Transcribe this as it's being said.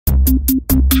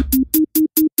This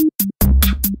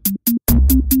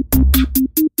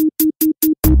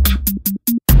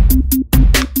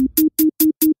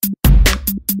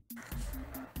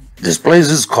place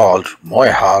is called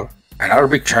Moya Haar, an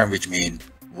Arabic term which means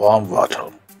warm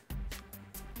water.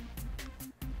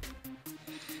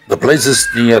 The place is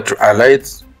near to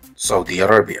Alieth, Saudi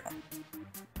Arabia.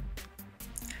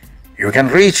 You can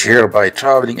reach here by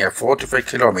traveling a 45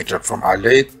 km from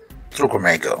alieth through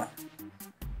Gomega.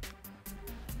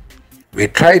 We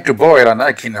tried to boil an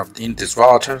egg in this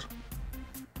water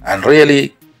and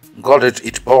really got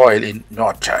it boiled in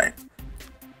no time.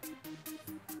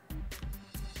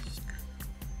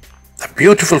 The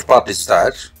beautiful part is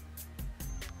that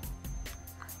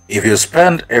if you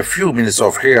spend a few minutes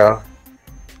off here,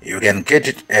 you can get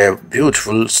it a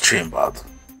beautiful stream bath.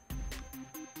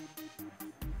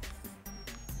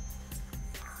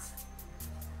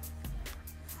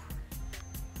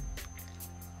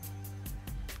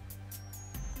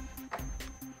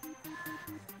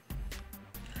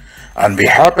 And we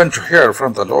happen to hear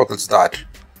from the locals that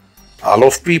a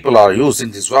lot of people are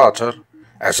using this water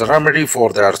as a remedy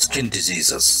for their skin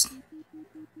diseases.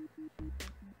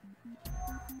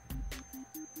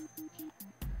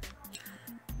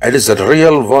 It is a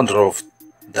real wonder of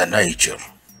the nature.